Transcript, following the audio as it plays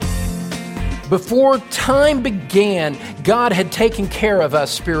Before time began, God had taken care of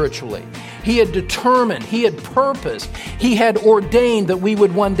us spiritually. He had determined, He had purposed, He had ordained that we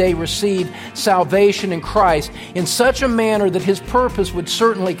would one day receive salvation in Christ in such a manner that His purpose would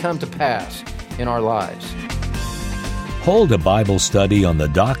certainly come to pass in our lives. Hold a Bible study on the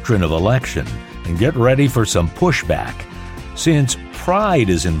doctrine of election and get ready for some pushback. Since pride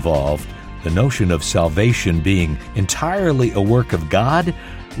is involved, the notion of salvation being entirely a work of God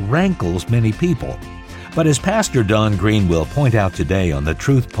rankles many people. But as Pastor Don Green will point out today on the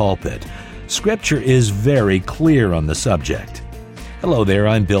Truth Pulpit, Scripture is very clear on the subject. Hello there,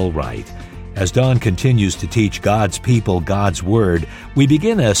 I'm Bill Wright. As Don continues to teach God's people God's Word, we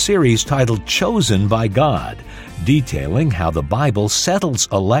begin a series titled Chosen by God, detailing how the Bible settles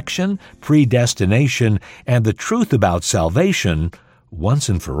election, predestination, and the truth about salvation once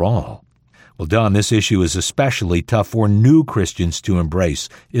and for all. Well, Don, this issue is especially tough for new Christians to embrace,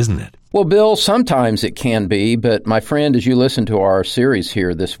 isn't it? Well, Bill, sometimes it can be, but my friend, as you listen to our series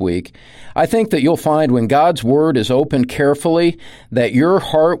here this week, I think that you'll find when God's Word is opened carefully, that your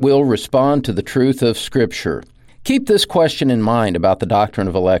heart will respond to the truth of Scripture. Keep this question in mind about the doctrine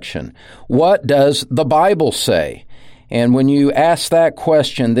of election. What does the Bible say? And when you ask that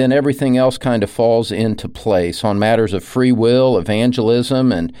question, then everything else kind of falls into place on matters of free will,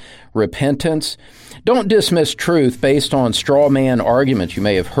 evangelism, and repentance. Don't dismiss truth based on straw man arguments you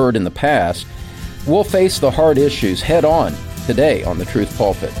may have heard in the past. We'll face the hard issues head on today on the Truth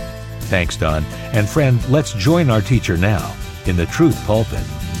Pulpit. Thanks, Don. And friend, let's join our teacher now in the Truth Pulpit.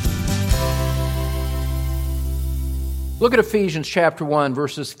 Look at Ephesians chapter 1,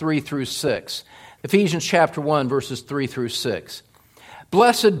 verses 3 through 6. Ephesians chapter 1, verses 3 through 6.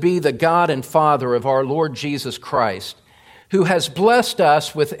 Blessed be the God and Father of our Lord Jesus Christ, who has blessed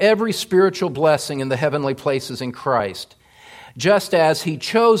us with every spiritual blessing in the heavenly places in Christ, just as He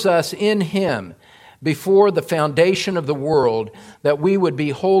chose us in Him before the foundation of the world, that we would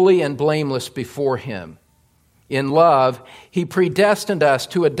be holy and blameless before Him. In love, He predestined us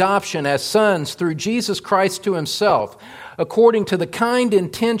to adoption as sons through Jesus Christ to Himself, according to the kind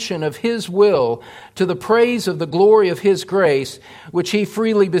intention of His will, to the praise of the glory of His grace, which He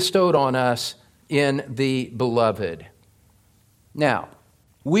freely bestowed on us in the Beloved. Now,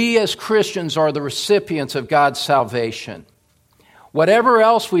 we as Christians are the recipients of God's salvation. Whatever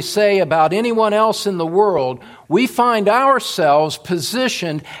else we say about anyone else in the world, we find ourselves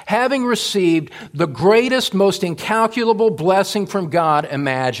positioned having received the greatest, most incalculable blessing from God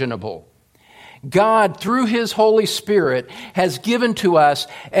imaginable. God, through His Holy Spirit, has given to us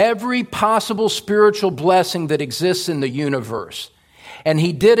every possible spiritual blessing that exists in the universe. And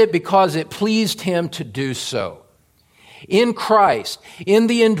He did it because it pleased Him to do so. In Christ, in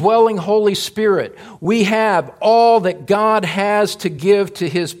the indwelling Holy Spirit, we have all that God has to give to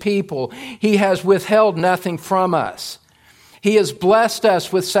His people. He has withheld nothing from us. He has blessed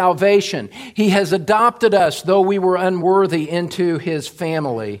us with salvation. He has adopted us, though we were unworthy, into His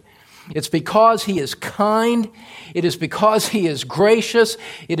family. It's because He is kind. It is because He is gracious.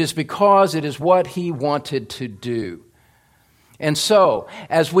 It is because it is what He wanted to do. And so,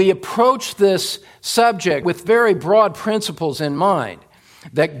 as we approach this subject with very broad principles in mind,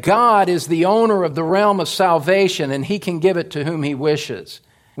 that God is the owner of the realm of salvation and He can give it to whom He wishes,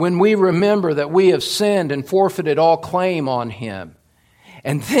 when we remember that we have sinned and forfeited all claim on Him,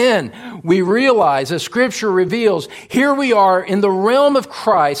 and then we realize, as Scripture reveals, here we are in the realm of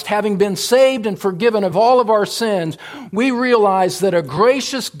Christ, having been saved and forgiven of all of our sins, we realize that a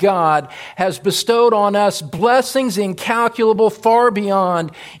gracious God has bestowed on us blessings incalculable, far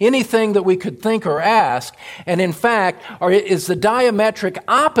beyond anything that we could think or ask, and in fact is the diametric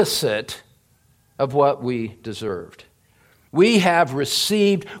opposite of what we deserved. We have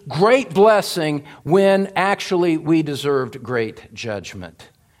received great blessing when actually we deserved great judgment.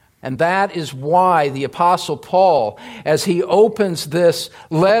 And that is why the Apostle Paul, as he opens this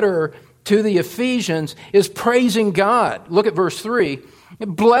letter to the Ephesians, is praising God. Look at verse 3.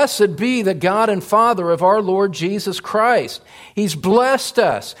 Blessed be the God and Father of our Lord Jesus Christ. He's blessed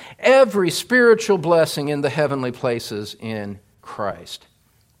us every spiritual blessing in the heavenly places in Christ.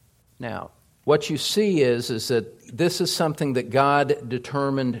 Now, what you see is that this is something that God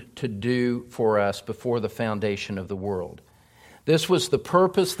determined to do for us before the foundation of the world. This was the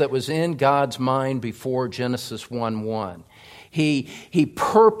purpose that was in God's mind before Genesis 1:1. He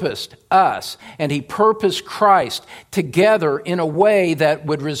purposed us and He purposed Christ together in a way that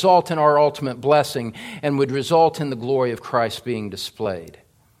would result in our ultimate blessing and would result in the glory of Christ being displayed.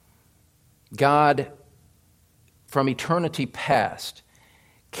 God, from eternity past,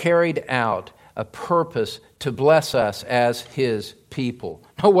 carried out a purpose to bless us as His people.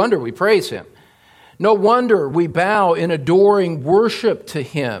 No wonder we praise Him. No wonder we bow in adoring worship to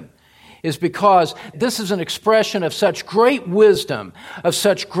Him, is because this is an expression of such great wisdom, of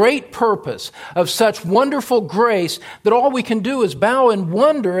such great purpose, of such wonderful grace, that all we can do is bow and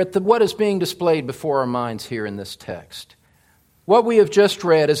wonder at what is being displayed before our minds here in this text. What we have just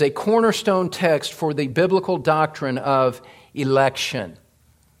read is a cornerstone text for the biblical doctrine of election.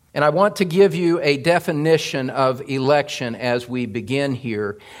 And I want to give you a definition of election as we begin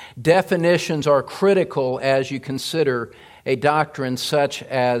here. Definitions are critical as you consider a doctrine such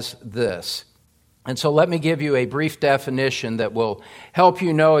as this. And so let me give you a brief definition that will help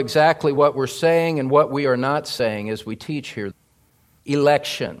you know exactly what we're saying and what we are not saying as we teach here.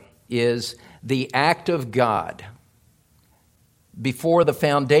 Election is the act of God before the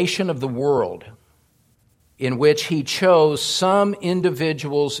foundation of the world, in which He chose some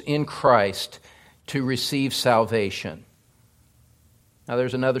individuals in Christ to receive salvation. Now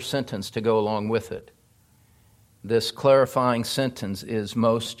there's another sentence to go along with it. This clarifying sentence is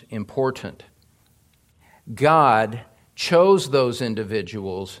most important. God chose those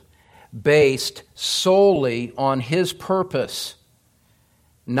individuals based solely on His purpose,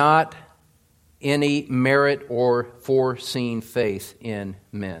 not any merit or foreseen faith in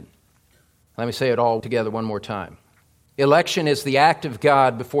men. Let me say it all together one more time. Election is the act of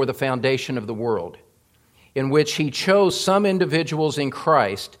God before the foundation of the world, in which He chose some individuals in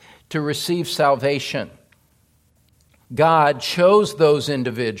Christ to receive salvation. God chose those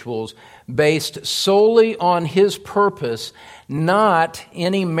individuals based solely on His purpose, not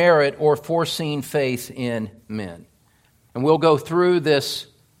any merit or foreseen faith in men. And we'll go through this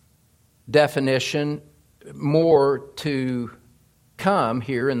definition more to come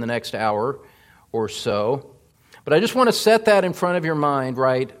here in the next hour or so. But I just want to set that in front of your mind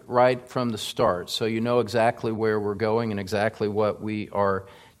right from the start, so you know exactly where we're going and exactly what we are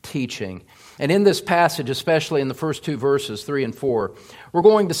teaching. And in this passage, especially in the first two verses, 3 and 4, we're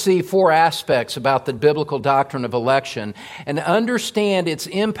going to see four aspects about the biblical doctrine of election and understand its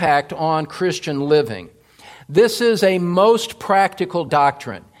impact on Christian living. This is a most practical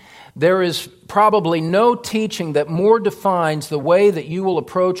doctrine. There is probably no teaching that more defines the way that you will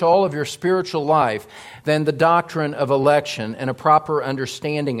approach all of your spiritual life than the doctrine of election and a proper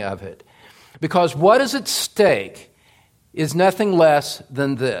understanding of it. Because what is at stake is nothing less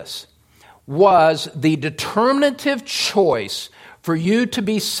than this: was the determinative choice for you to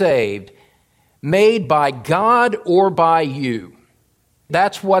be saved made by God or by you?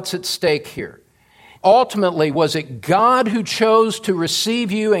 That's what's at stake here. Ultimately, was it God who chose to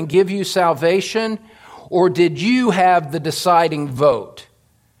receive you and give you salvation, or did you have the deciding vote?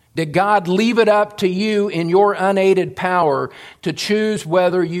 Did God leave it up to you in your unaided power to choose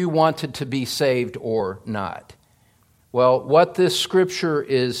whether you wanted to be saved or not? Well, what this scripture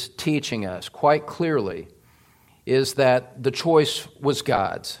is teaching us quite clearly is that the choice was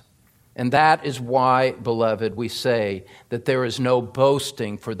God's. And that is why, beloved, we say that there is no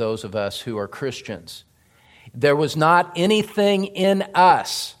boasting for those of us who are Christians. There was not anything in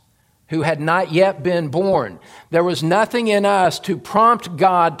us who had not yet been born. There was nothing in us to prompt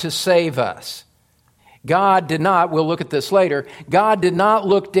God to save us. God did not, we'll look at this later, God did not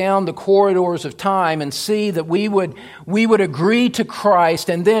look down the corridors of time and see that we would agree to Christ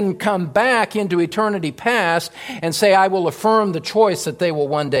and then come back into eternity past and say, I will affirm the choice that they will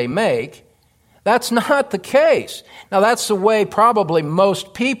one day make. That's not the case. Now, that's the way probably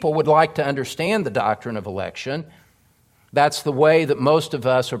most people would like to understand the doctrine of election. That's the way that most of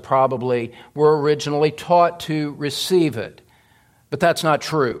us were originally taught to receive it. But that's not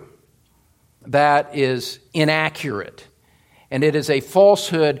true. That is inaccurate. And it is a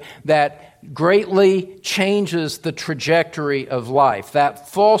falsehood that greatly changes the trajectory of life. That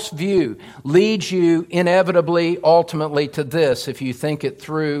false view leads you inevitably, ultimately, to this, if you think it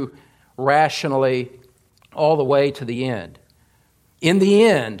through rationally all the way to the end. In the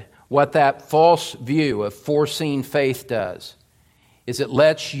end, what that false view of foreseen faith does is it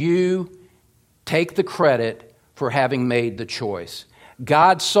lets you take the credit for having made the choice.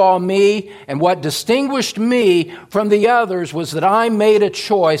 God saw me, and what distinguished me from the others was that I made a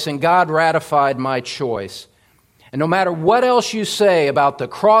choice, and God ratified my choice. And no matter what else you say about the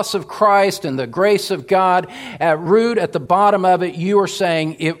cross of Christ and the grace of God, at root, at the bottom of it, you are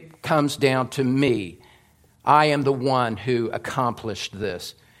saying it comes down to me. I am the one who accomplished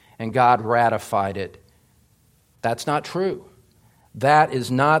this, and God ratified it. That's not true. That is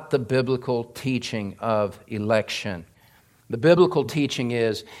not the biblical teaching of election. The biblical teaching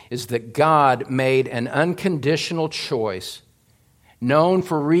is that God made an unconditional choice, known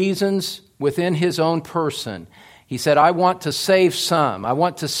for reasons within His own person. He said, I want to save some. I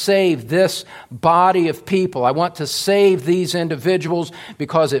want to save this body of people. I want to save these individuals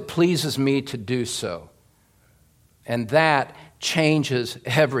because it pleases me to do so. And that changes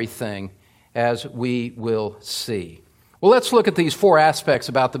everything, as we will see. Well, let's look at these four aspects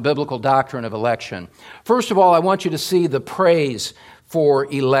about the biblical doctrine of election. First of all, I want you to see the praise for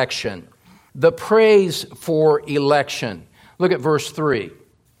election. The praise for election. Look at verse 3.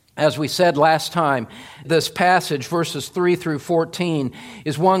 As we said last time, this passage, verses 3 through 14,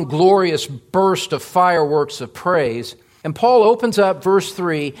 is one glorious burst of fireworks of praise. And Paul opens up verse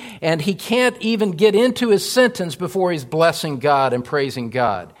 3, and he can't even get into his sentence before he's blessing God and praising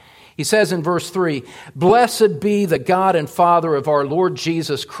God. He says in verse 3, "Blessed be the God and Father of our Lord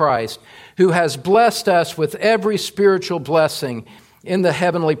Jesus Christ, who has blessed us with every spiritual blessing in the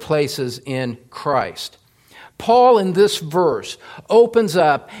heavenly places in Christ." Paul, in this verse, opens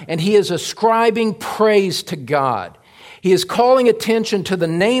up and he is ascribing praise to God. He is calling attention to the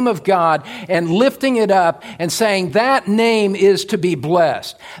name of God and lifting it up and saying that name is to be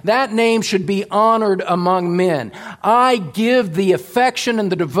blessed. That name should be honored among men. I give the affection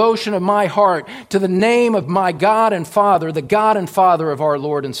and the devotion of my heart to the name of my God and Father, the God and Father of our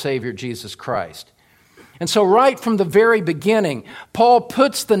Lord and Savior Jesus Christ. And so right from the very beginning, Paul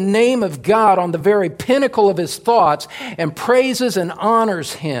puts the name of God on the very pinnacle of his thoughts and praises and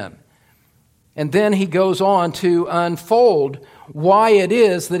honors him. And then he goes on to unfold why it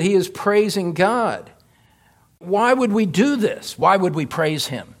is that he is praising God. Why would we do this? Why would we praise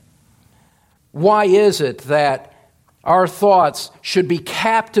him? Why is it that our thoughts should be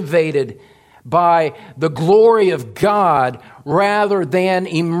captivated by the glory of God rather than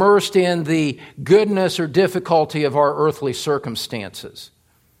immersed in the goodness or difficulty of our earthly circumstances?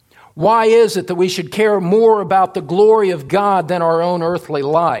 Why is it that we should care more about the glory of God than our own earthly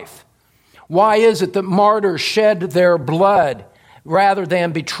life? Why is it that martyrs shed their blood rather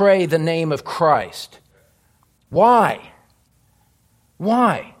than betray the name of Christ? Why?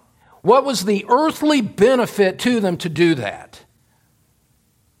 Why? What was the earthly benefit to them to do that?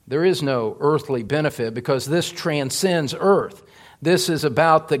 There is no earthly benefit because this transcends earth. This is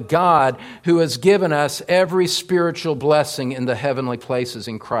about the God who has given us every spiritual blessing in the heavenly places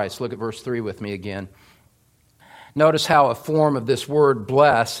in Christ. Look at verse 3 with me again. Notice how a form of this word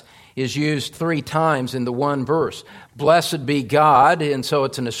bless is used 3 times in the one verse. Blessed be God, and so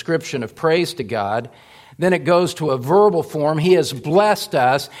it's an ascription of praise to God. Then it goes to a verbal form. He has blessed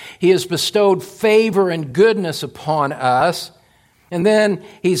us. He has bestowed favor and goodness upon us. And then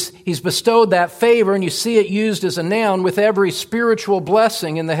he's bestowed that favor, and you see it used as a noun with every spiritual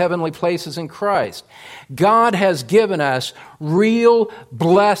blessing in the heavenly places in Christ. God has given us real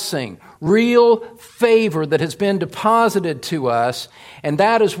blessing, real favor that has been deposited to us, and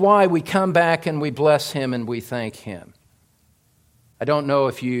that is why we come back and we bless him and we thank him. I don't know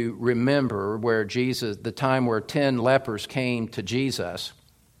if you remember the time where 10 lepers came to Jesus,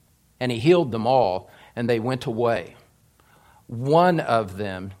 and he healed them all, and they went away. One of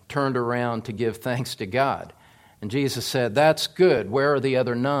them turned around to give thanks to God. And Jesus said, "That's good. Where are the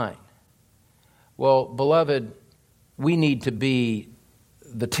other 9? Well, beloved, we need to be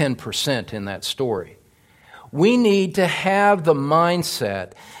the 10% in that story. We need to have the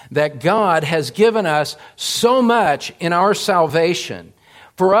mindset that God has given us so much in our salvation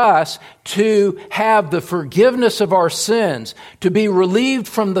for us to have the forgiveness of our sins, to be relieved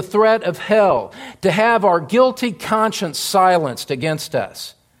from the threat of hell, to have our guilty conscience silenced against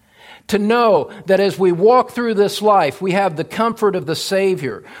us, to know that as we walk through this life, we have the comfort of the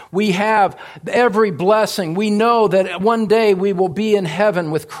Savior. We have every blessing. We know that one day we will be in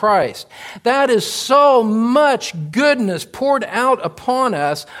heaven with Christ. That is so much goodness poured out upon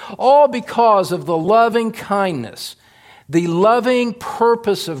us, all because of the loving kindness, the loving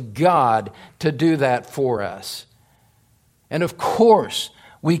purpose of God to do that for us. And of course,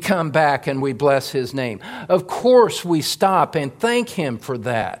 we come back and we bless his name. Of course, we stop and thank him for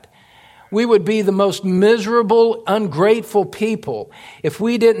that. We would be the most miserable, ungrateful people if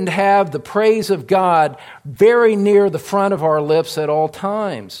we didn't have the praise of God very near the front of our lips at all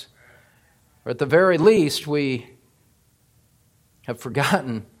times. Or at the very least, we have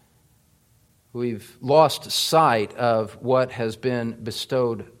forgotten. We've lost sight of what has been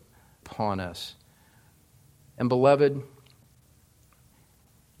bestowed upon us. And beloved,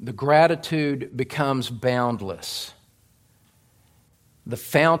 the gratitude becomes boundless. The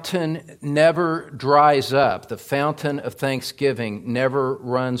fountain never dries up. The fountain of thanksgiving never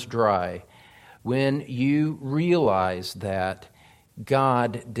runs dry when you realize that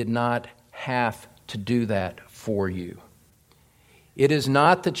God did not have to do that for you. It is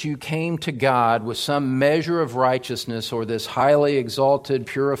not that you came to God with some measure of righteousness or this highly exalted,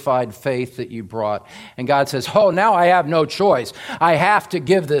 purified faith that you brought. And God says, oh, now I have no choice. I have to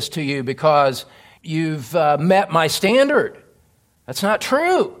give this to you because you've met my standard. That's not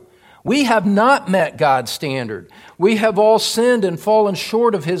true. We have not met God's standard. We have all sinned and fallen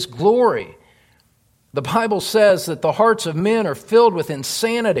short of His glory. The Bible says that the hearts of men are filled with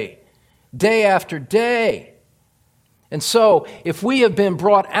insanity day after day. And so, if we have been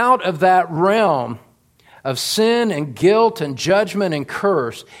brought out of that realm of sin and guilt and judgment and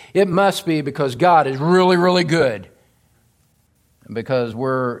curse, it must be because God is really, really good. And because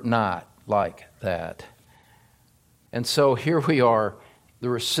we're not like that. And so here we are, the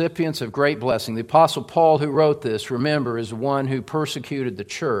recipients of great blessing. The Apostle Paul, who wrote this, remember, is one who persecuted the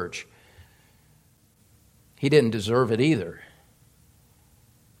church. He didn't deserve it either.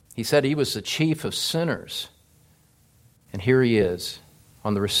 He said he was the chief of sinners. And here he is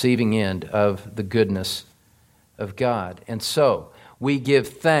on the receiving end of the goodness of God. And so we give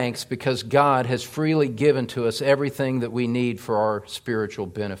thanks because God has freely given to us everything that we need for our spiritual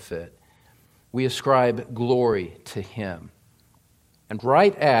benefit. We ascribe glory to Him. And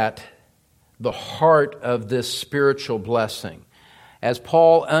right at the heart of this spiritual blessing, as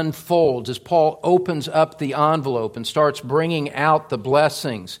Paul unfolds, as Paul opens up the envelope and starts bringing out the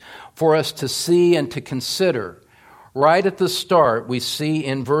blessings for us to see and to consider, right at the start, we see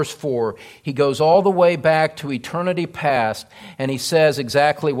in verse 4, he goes all the way back to eternity past, and he says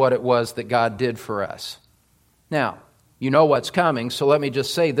exactly what it was that God did for us. Now, you know what's coming, so let me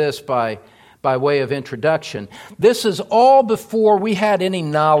just say this by way of introduction. This is all before we had any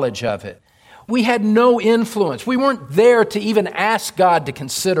knowledge of it. We had no influence. We weren't there to even ask God to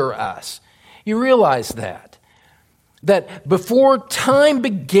consider us. You realize that? That before time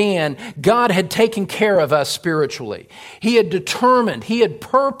began, God had taken care of us spiritually. He had determined, He had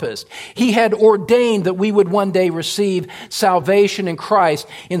purposed, He had ordained that we would one day receive salvation in Christ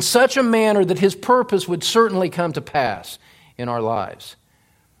in such a manner that His purpose would certainly come to pass in our lives.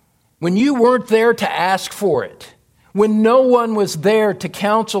 When you weren't there to ask for it, when no one was there to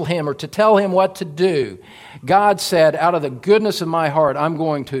counsel him or to tell him what to do, God said, out of the goodness of my heart, I'm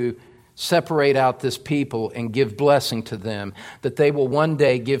going to separate out this people and give blessing to them, that they will one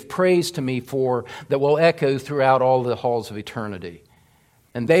day give praise to me for, that will echo throughout all the halls of eternity.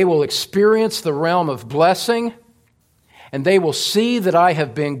 And they will experience the realm of blessing, and they will see that I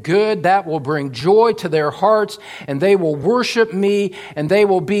have been good. That will bring joy to their hearts, and they will worship me, and they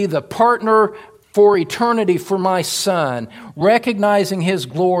will be the partner for eternity for my Son, recognizing His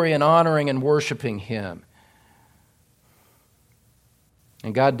glory and honoring and worshiping Him.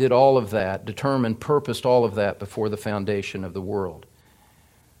 And God did all of that, determined, purposed all of that before the foundation of the world.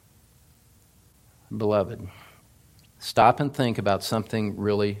 Beloved, stop and think about something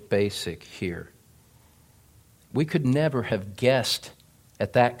really basic here. We could never have guessed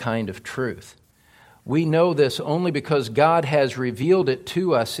at that kind of truth. We know this only because God has revealed it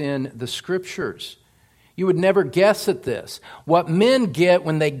to us in the Scriptures. You would never guess at this. What men get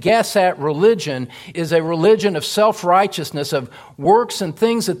when they guess at religion is a religion of self-righteousness, of works and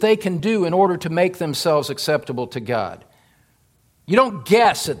things that they can do in order to make themselves acceptable to God. You don't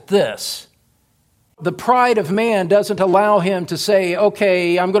guess at this. The pride of man doesn't allow him to say,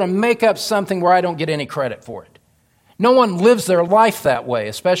 okay, I'm going to make up something where I don't get any credit for it. No one lives their life that way,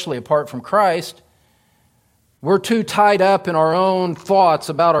 especially apart from Christ. We're too tied up in our own thoughts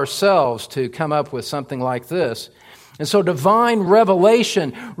about ourselves to come up with something like this. And so divine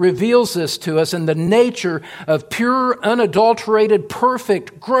revelation reveals this to us, and the nature of pure, unadulterated,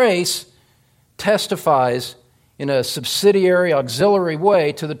 perfect grace testifies in a subsidiary, auxiliary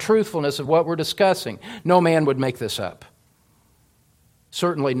way to the truthfulness of what we're discussing. No man would make this up.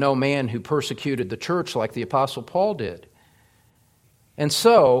 Certainly no man who persecuted the church like the Apostle Paul did. And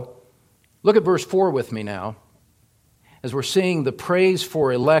so, look at verse 4 with me now. As we're seeing the praise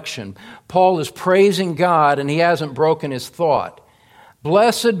for election, Paul is praising God and he hasn't broken his thought.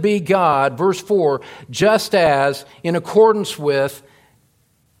 Blessed be God, verse 4, just as in accordance with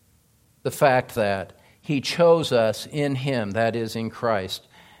the fact that He chose us in Him, that is in Christ,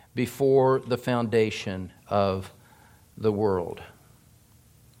 before the foundation of the world.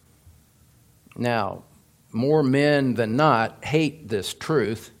 Now, more men than not hate this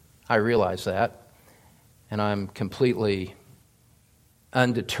truth. I realize that. And I'm completely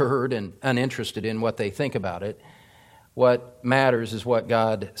undeterred and uninterested in what they think about it. What matters is what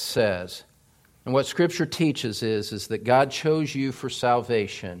God says. And what Scripture teaches is that God chose you for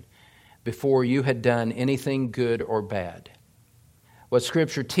salvation before you had done anything good or bad. What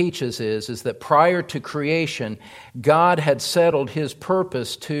Scripture teaches is that prior to creation, God had settled His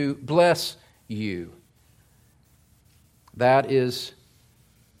purpose to bless you. That is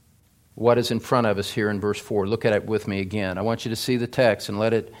what is in front of us here in verse 4. Look at it with me again. I want you to see the text and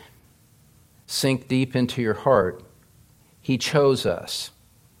let it sink deep into your heart. He chose us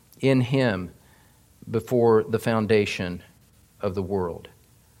in Him before the foundation of the world.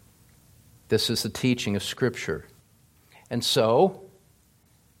 This is the teaching of Scripture. And so,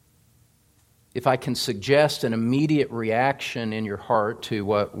 if I can suggest an immediate reaction in your heart to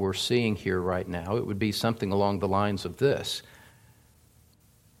what we're seeing here right now, it would be something along the lines of this,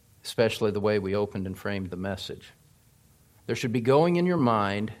 especially the way we opened and framed the message. There should be going in your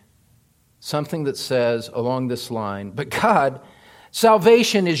mind something that says along this line, but God,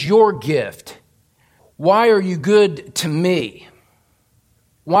 salvation is your gift. Why are you good to me?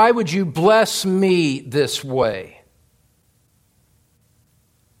 Why would you bless me this way?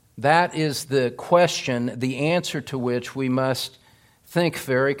 That is the question, the answer to which we must think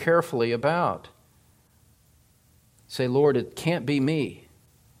very carefully about. Say, Lord, it can't be me.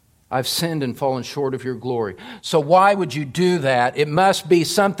 I've sinned and fallen short of your glory. So why would you do that? It must be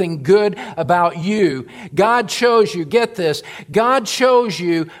something good about you. God chose you, get this, God chose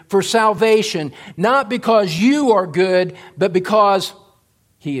you for salvation, not because you are good, but because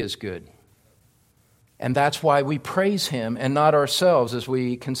He is good. And that's why we praise Him and not ourselves as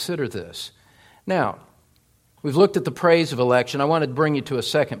we consider this. Now, we've looked at the praise of election. I want to bring you to a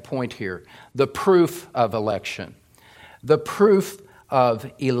second point here, the proof of election. The proof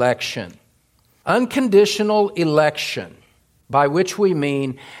of election. Unconditional election, by which we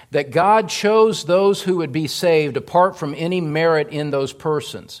mean that God chose those who would be saved apart from any merit in those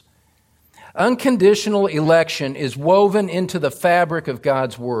persons. Unconditional election is woven into the fabric of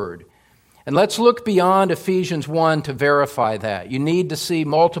God's Word. And let's look beyond Ephesians 1 to verify that. You need to see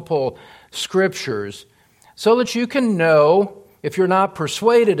multiple scriptures so that you can know, if you're not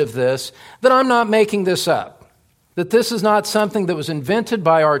persuaded of this, that I'm not making this up. That this is not something that was invented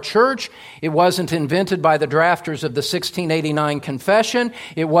by our church. It wasn't invented by the drafters of the 1689 Confession.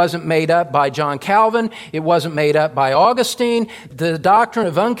 It wasn't made up by John Calvin. It wasn't made up by Augustine. The doctrine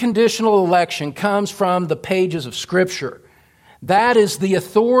of unconditional election comes from the pages of Scripture. That is the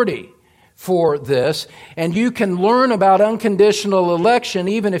authority for this, and you can learn about unconditional election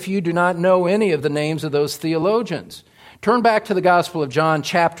even if you do not know any of the names of those theologians. Turn back to the Gospel of John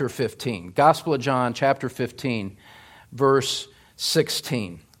chapter 15. Gospel of John chapter 15, verse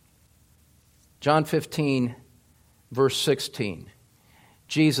 16. John 15, verse 16.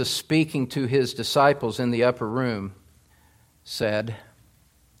 Jesus, speaking to His disciples in the upper room, said,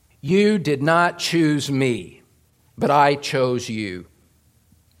 "You did not choose me, but I chose you."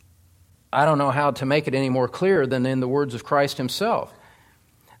 I don't know how to make it any more clear than in the words of Christ Himself.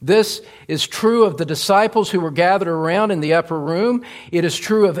 This is true of the disciples who were gathered around in the upper room. It is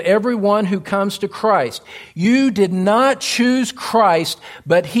true of everyone who comes to Christ. You did not choose Christ,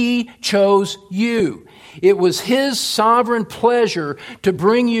 but He chose you. It was His sovereign pleasure to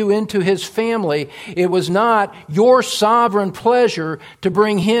bring you into His family. It was not your sovereign pleasure to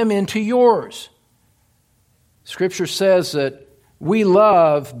bring Him into yours. Scripture says that we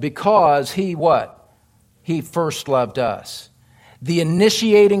love because He what? He first loved us. The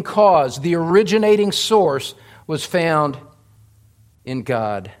initiating cause, the originating source was found in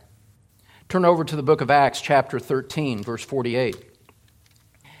God. Turn over to the book of Acts chapter 13, verse 48.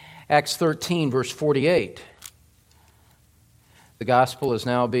 Acts 13, verse 48. The gospel is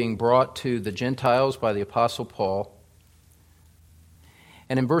now being brought to the Gentiles by the Apostle Paul.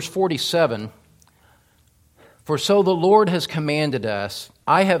 And in verse 47, "For so the Lord has commanded us,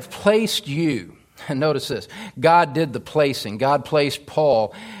 I have placed you," and notice this, God did the placing. God placed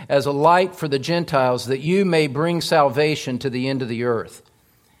Paul as a light for the Gentiles that you may bring salvation to the end of the earth.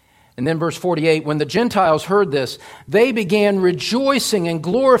 And then verse 48, "When the Gentiles heard this, they began rejoicing and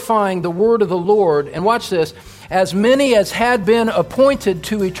glorifying the word of the Lord." And watch this, "As many as had been appointed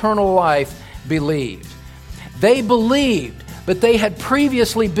to eternal life believed." They believed, but they had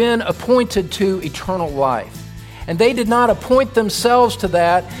previously been appointed to eternal life. And they did not appoint themselves to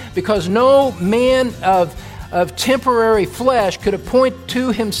that because no man of temporary flesh could appoint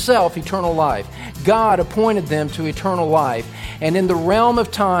to himself eternal life. God appointed them to eternal life. And in the realm of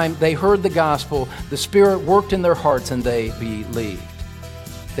time, they heard the gospel, the Spirit worked in their hearts, and they believed.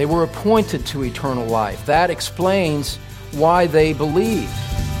 They were appointed to eternal life. That explains why they believed.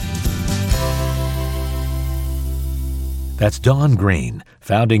 That's Don Green,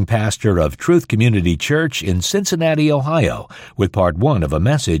 founding pastor of Truth Community Church in Cincinnati, Ohio, with part 1 of a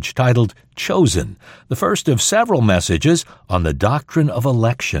message titled Chosen, the first of several messages on the doctrine of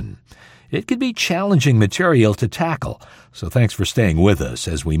election. It can be challenging material to tackle, so thanks for staying with us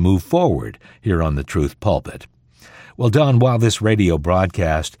as we move forward here on the Truth Pulpit. Well, Don, while this radio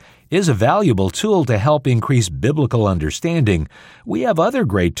broadcast is a valuable tool to help increase biblical understanding, we have other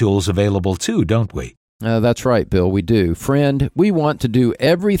great tools available too, don't we? That's right, Bill, we do. Friend, we want to do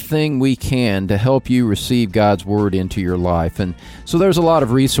everything we can to help you receive God's Word into your life. And so there's a lot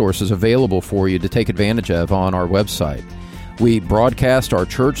of resources available for you to take advantage of on our website. We broadcast our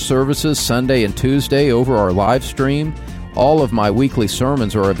church services Sunday and Tuesday over our live stream. All of my weekly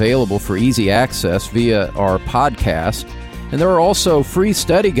sermons are available for easy access via our podcast. And there are also free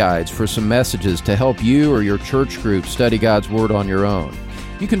study guides for some messages to help you or your church group study God's Word on your own.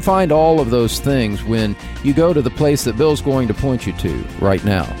 You can find all of those things when you go to the place that Bill's going to point you to right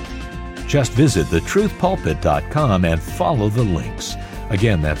now. Just visit thetruthpulpit.com and follow the links.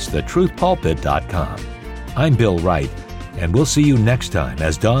 Again, that's thetruthpulpit.com. I'm Bill Wright, and we'll see you next time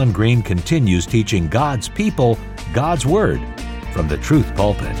as Don Green continues teaching God's people God's Word from the Truth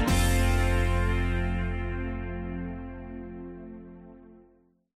Pulpit.